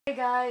Hey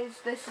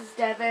guys, this is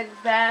Devin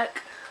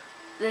back.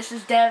 This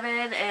is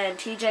Devin and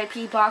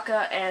TJP,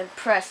 Bacca, and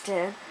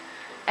Preston.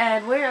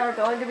 And we are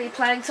going to be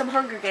playing some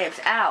Hunger Games.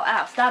 Ow,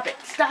 ow, stop it,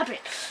 stop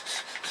it.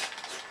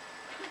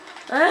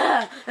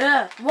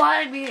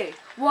 Why me?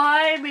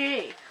 Why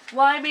me?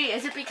 Why me?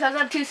 Is it because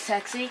I'm too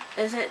sexy?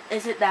 Is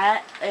it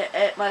that?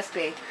 It must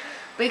be.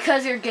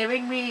 Because you're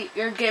giving me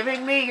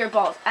your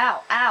balls.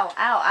 Ow, ow,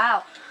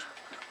 ow,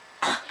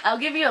 ow. I'll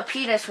give you a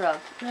penis rub.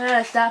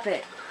 Stop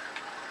it.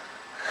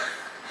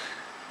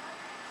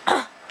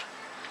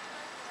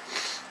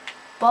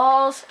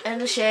 Balls in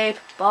the shape,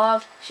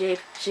 balls, sheep,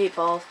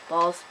 balls,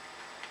 balls.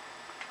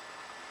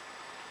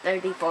 They're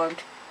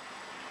deformed.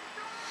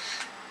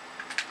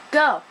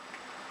 Go.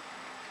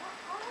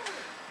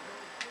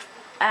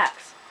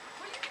 Axe.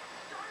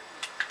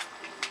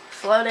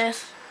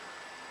 Slowness.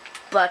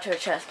 Butter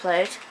chest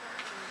plate.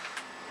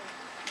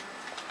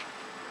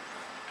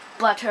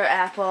 Butter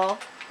apple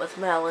with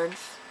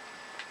melons.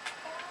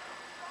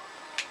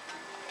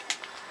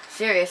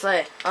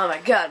 Seriously. Oh my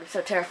god, I'm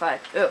so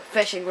terrified. Ooh,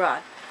 fishing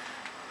rod.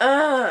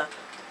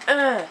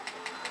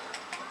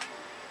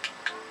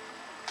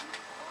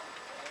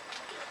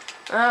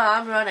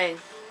 I'm running.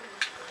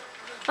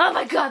 Oh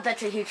my god,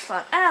 that's a huge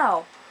slime.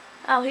 Ow!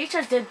 Ow, he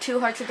just did 2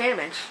 hearts of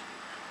damage.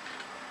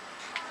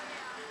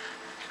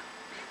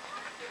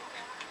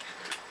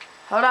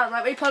 Hold on,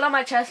 let me put on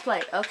my chest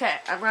plate. Okay,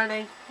 I'm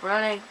running,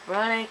 running,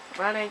 running,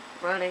 running,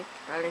 running,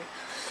 running.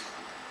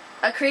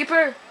 A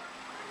creeper!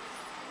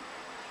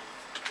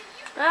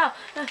 Ow!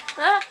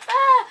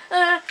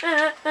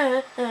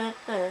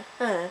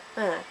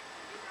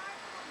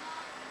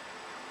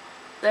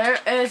 There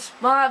is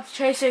mobs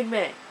chasing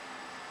me.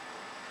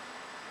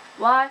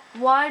 Why?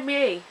 Why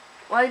me?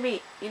 Why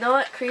me? You know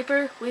what,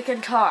 creeper? We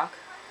can talk.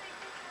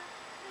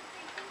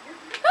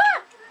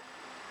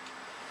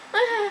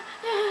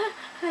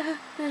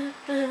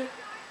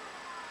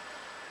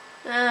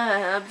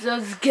 I'm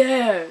so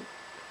scared.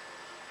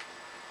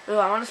 Ooh,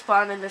 I want to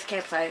spawn in this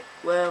campsite.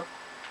 Whoa.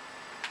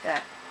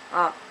 Yeah.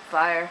 Oh,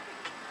 fire.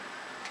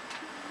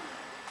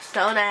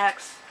 Stone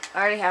axe. I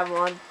already have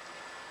one.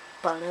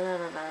 I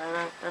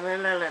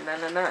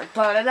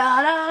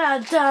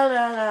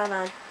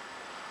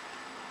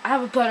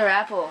have a butter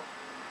apple.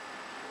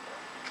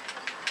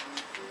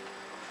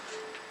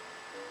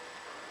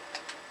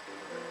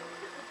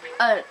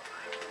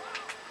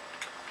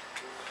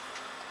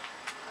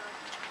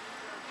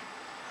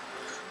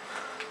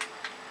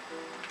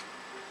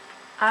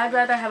 I'd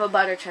rather have a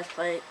butter chest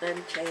plate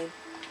than chain.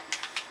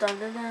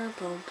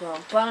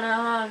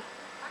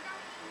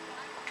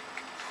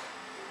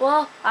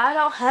 Well, I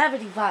don't have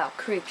any vile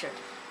creatures.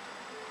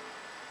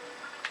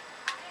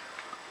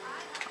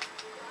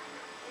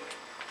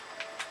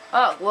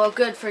 Oh, well,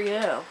 good for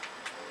you.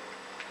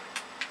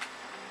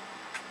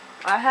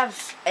 I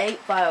have 8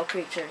 vile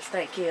creatures,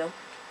 thank you.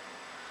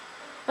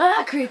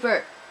 Ah,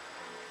 creeper!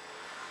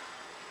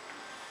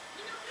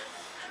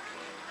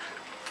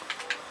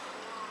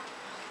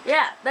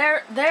 Yeah,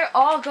 they're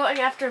all going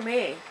after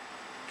me.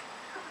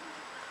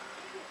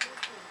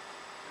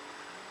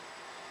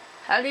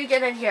 How do you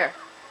get in here?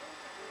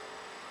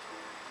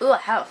 Ooh, a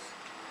house.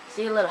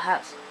 See a little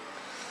house.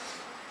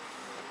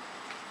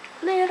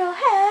 Little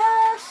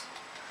house.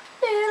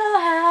 Little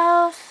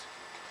house.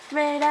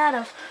 Made out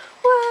of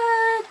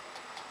wood.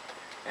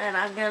 And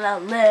I'm gonna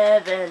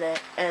live in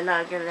it. And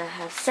I'm gonna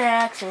have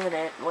sex in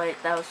it.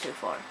 Wait, that was too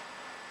far.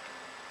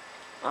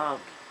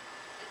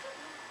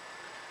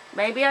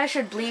 Maybe I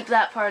should bleep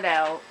that part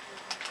out.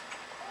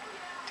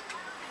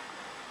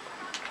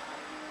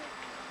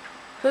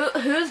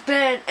 Who's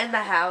been in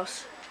the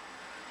house?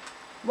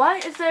 Why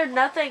is there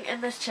nothing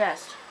in this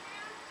chest?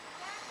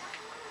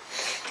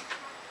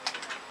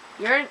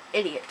 You're an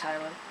idiot,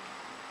 Tyler.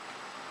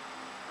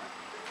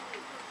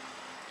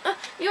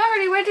 You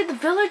already rented the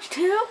village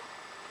too?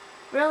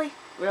 Really?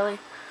 Really?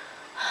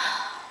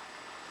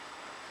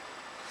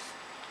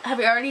 Have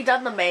you already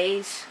done the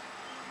maze?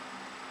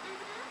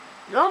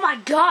 Oh my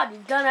god,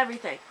 you've done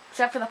everything.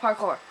 Except for the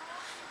parkour.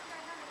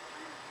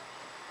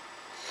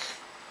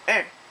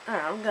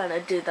 I'm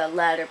gonna do the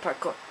ladder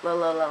parkour.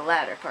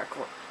 Ladder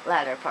parkour.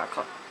 Ladder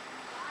parkour.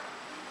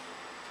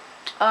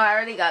 Oh, I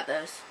already got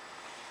this.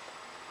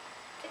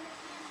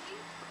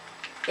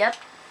 Yep.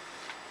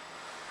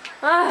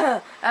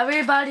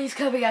 Everybody's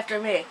coming after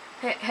me.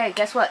 Hey,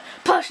 guess what?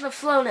 Potion of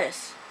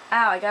slowness.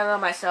 Ow, I got it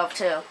on myself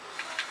too.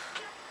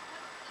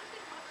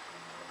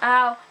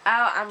 Ow,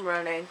 ow, I'm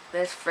running.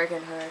 This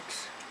friggin'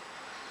 hurts.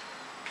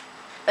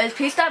 Is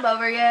peace time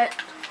over yet?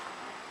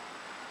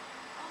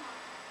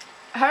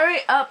 Hurry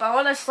up, I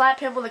want to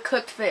slap him with a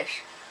cooked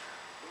fish.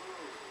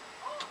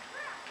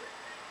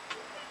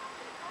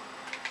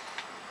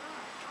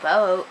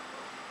 Boat?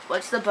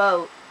 What's the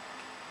boat?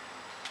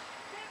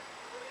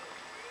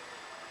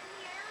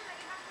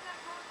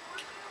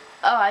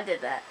 Oh, I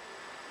did that.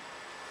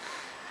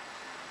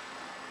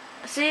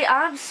 See,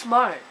 I'm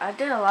smart. I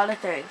did a lot of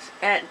things.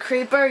 And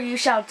creeper, you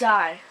shall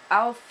die.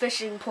 I'll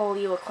fishing pole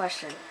you a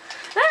question.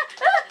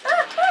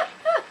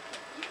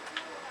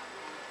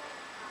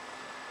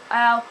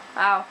 Ow,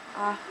 ow,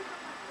 ow.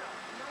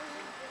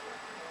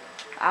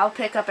 I'll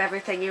pick up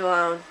everything you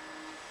own.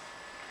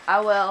 I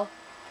will.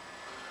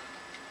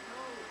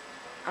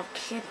 I'm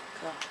kidding.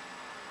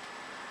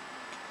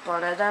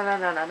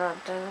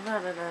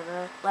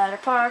 Ladder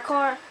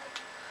parkour.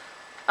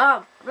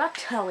 I'm not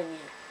telling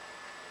you.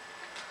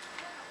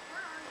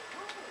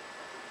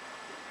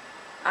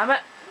 I'm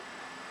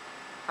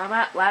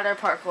at ladder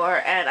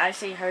parkour and I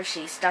see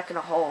Hershey stuck in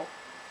a hole.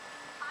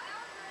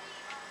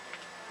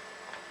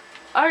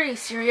 Are you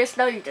serious?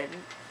 No, you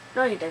didn't.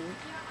 No, you didn't.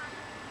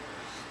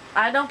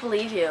 I don't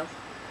believe you.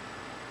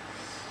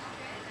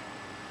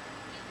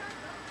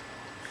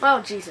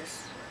 Oh,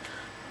 Jesus.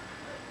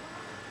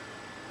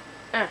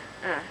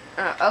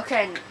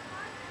 Okay.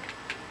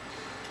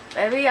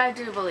 Maybe I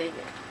do believe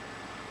you.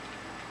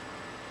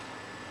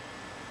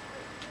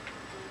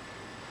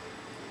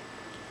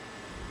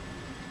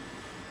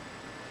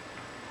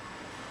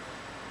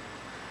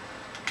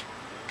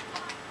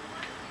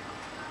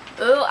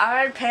 Ooh,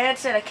 iron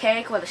pants and a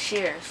cake with a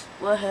shears.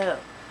 Woohoo.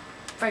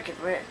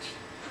 Freaking rich.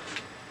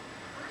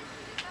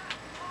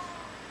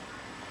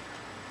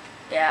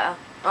 Yeah.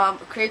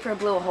 Creeper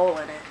blew a hole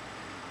in it.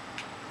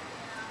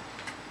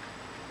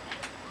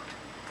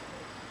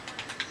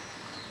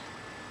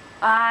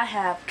 I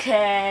have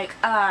cake,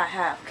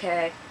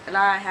 and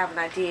I have an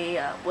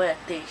idea with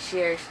these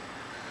shears.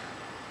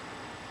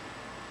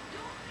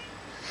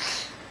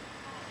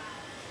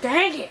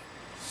 Dang it!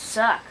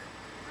 Suck.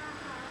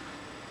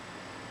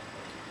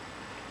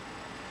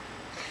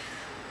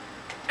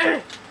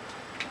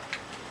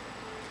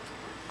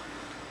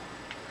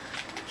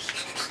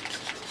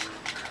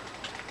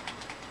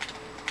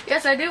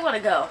 Yes, I do want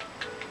to go.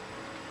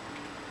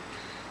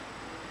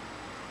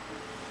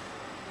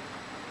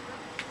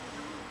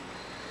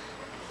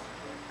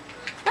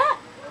 Ah.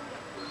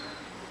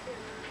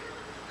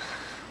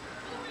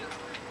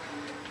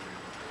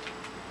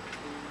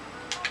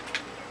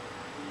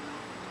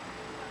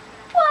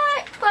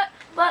 What?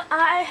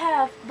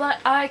 But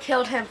I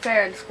killed him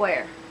fair and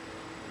square.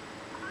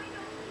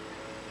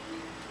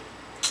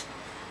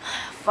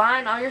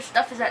 Fine, all your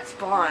stuff is at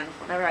spawn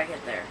whenever I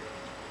get there.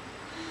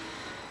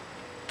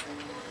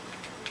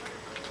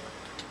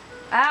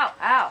 Ow,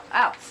 ow,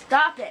 ow.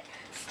 Stop it.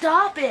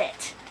 Stop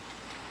it.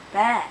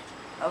 Bad.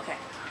 Okay.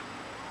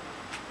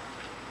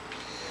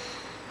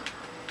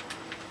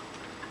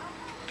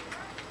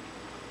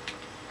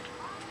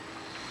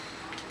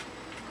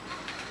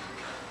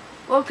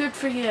 Well, good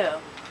for you.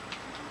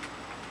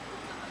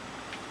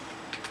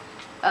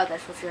 Oh,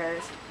 that's what's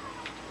yours.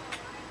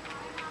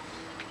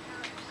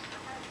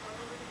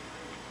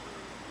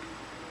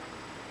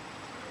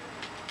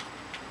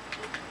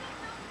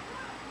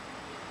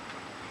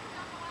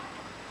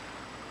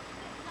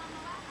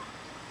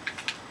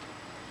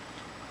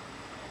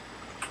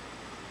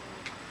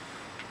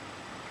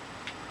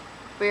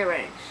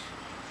 Rearrange.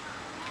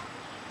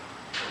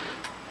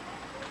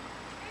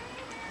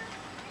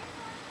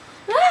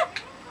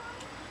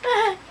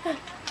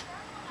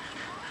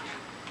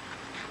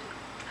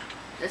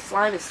 This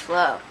slime is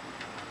slow.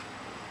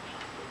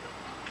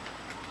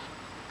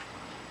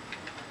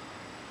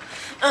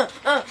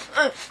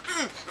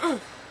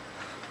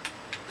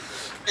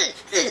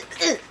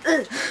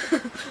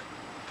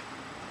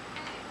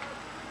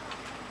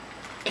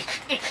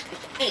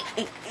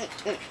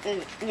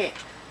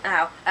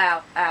 Ow,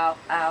 ow, ow,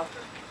 ow.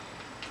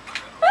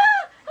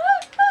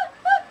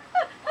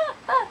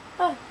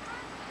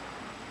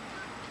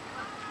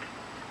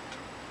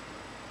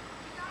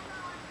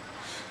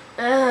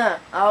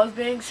 I was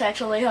being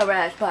sexually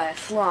harassed by a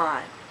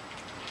slime.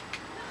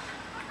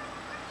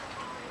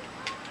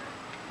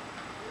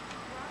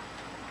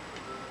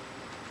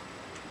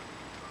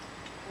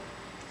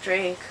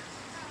 Drink.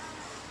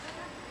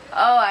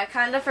 Oh, I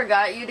kind of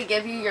forgot you to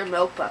give you your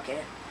milk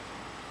bucket.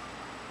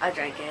 I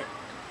drank it.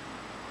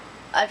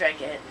 I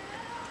drank it.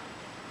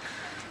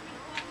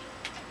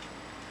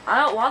 I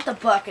don't want the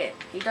bucket.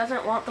 He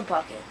doesn't want the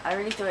bucket. I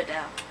already threw it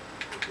down.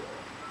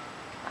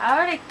 I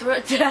already threw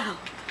it down.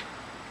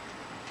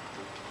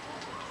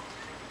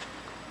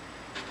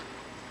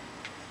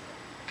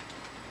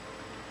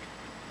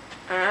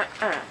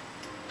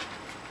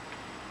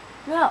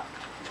 No.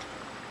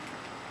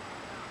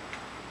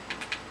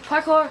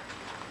 Parkour.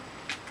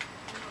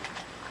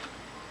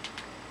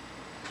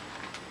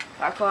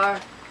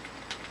 Parkour.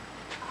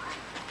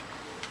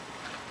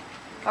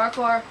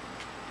 Parkour.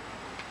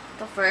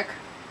 The frick?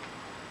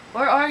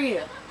 Where are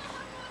you?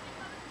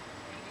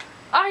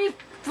 Are you?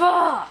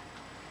 Ugh.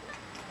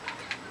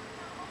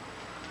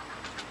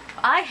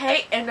 I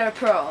hate ender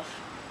pearls.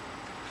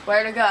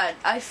 Swear to God.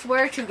 I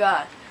swear to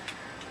God.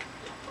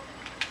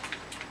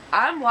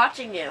 I'm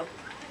watching you.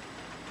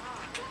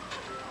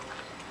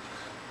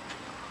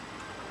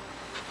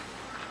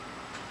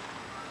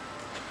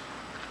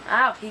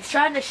 Ow, he's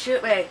trying to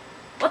shoot me.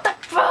 What the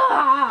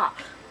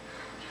fuck?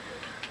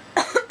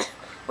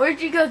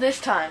 Where'd you go this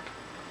time?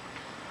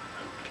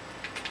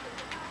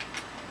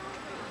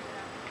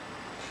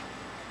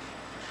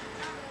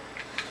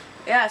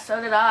 Yeah,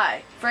 so did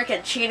I.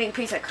 Frickin' cheating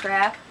piece of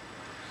crap.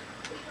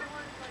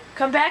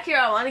 Come back here,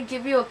 I want to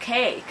give you a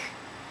cake.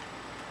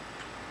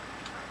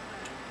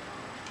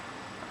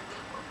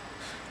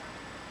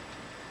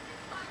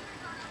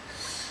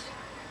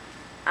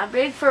 I'm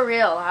being for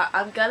real.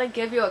 I'm gonna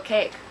give you a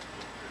cake.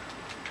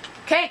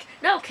 Cake!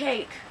 No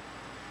cake!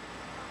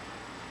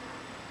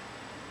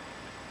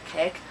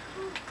 Cake.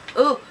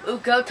 Ooh,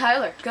 go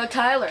Tyler. Go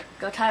Tyler.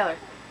 Go Tyler.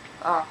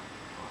 Oh.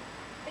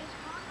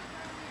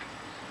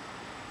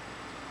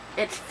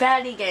 It's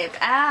fatty games.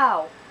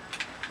 Ow!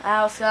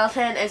 Ow,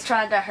 Skeleton is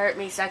trying to hurt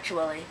me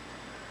sexually.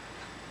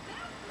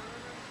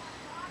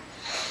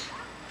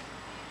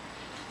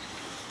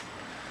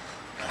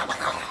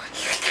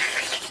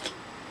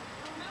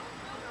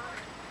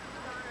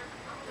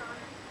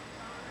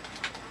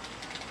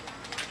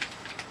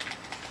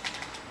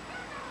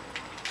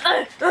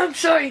 I'm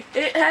sorry.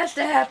 It has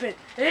to happen.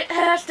 It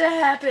has to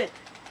happen.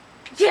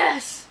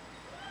 Yes!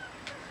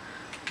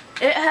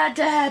 It had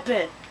to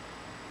happen.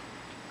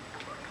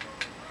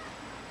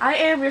 I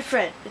am your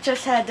friend. It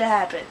just had to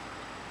happen.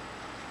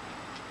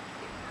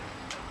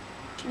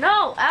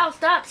 No! Ow,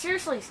 stop.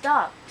 Seriously,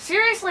 stop.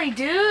 Seriously,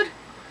 dude!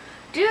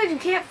 Dude, you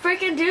can't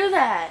freaking do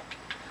that.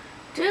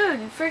 Dude,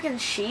 you freaking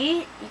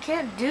cheat. You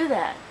can't do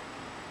that.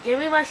 Give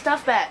me my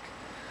stuff back.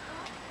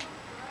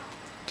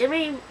 Give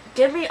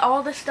me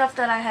all the stuff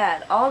that I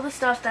had. All the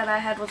stuff that I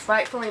had was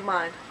rightfully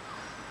mine.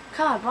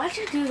 God, why'd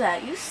you do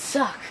that? You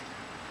suck.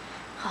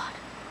 God.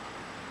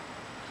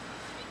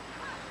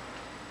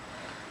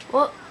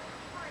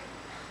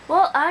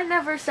 Well, I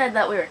never said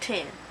that we were a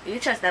team. You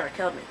just never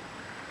killed me.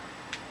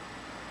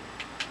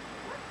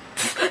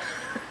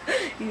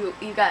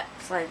 You got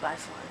slain by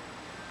slime.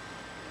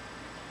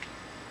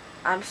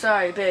 I'm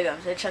sorry,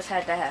 Bigums. It just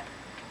had to happen.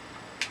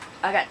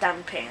 I got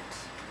diamond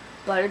pants,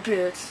 buttered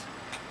boots,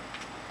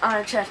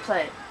 iron chest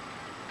plate.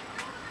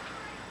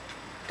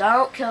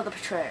 Don't kill the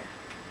betrayer,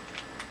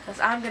 cause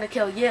I'm gonna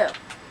kill you.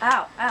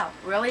 Ow, ow,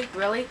 really,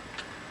 really?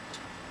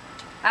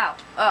 Ow,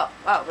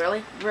 oh,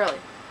 really, really?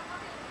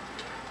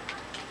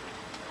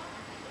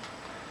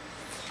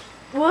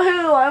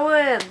 Woohoo! I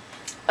win.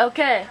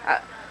 Okay,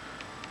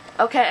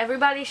 okay,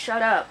 everybody,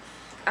 shut up.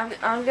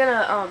 I'm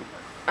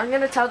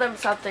gonna tell them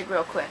something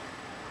real quick.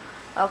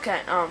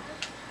 Okay,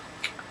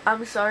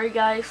 I'm sorry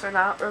guys for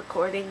not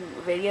recording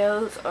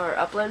videos or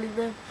uploading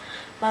them.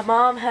 My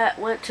mom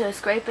went to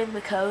scraping the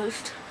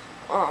coast,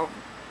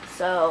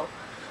 so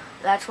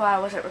that's why I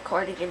wasn't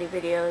recording any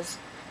videos.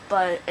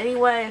 But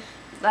anyway,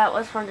 that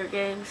was Hunger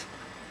Games.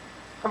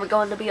 I'm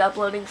going to be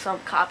uploading some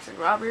Cops and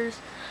Robbers,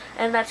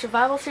 and that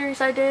survival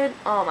series I did.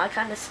 I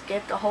kind of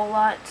skipped a whole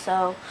lot,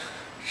 so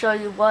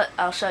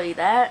I'll show you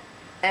that.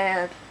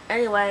 And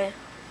anyway,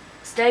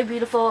 stay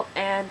beautiful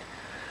and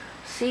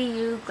see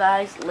you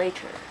guys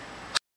later.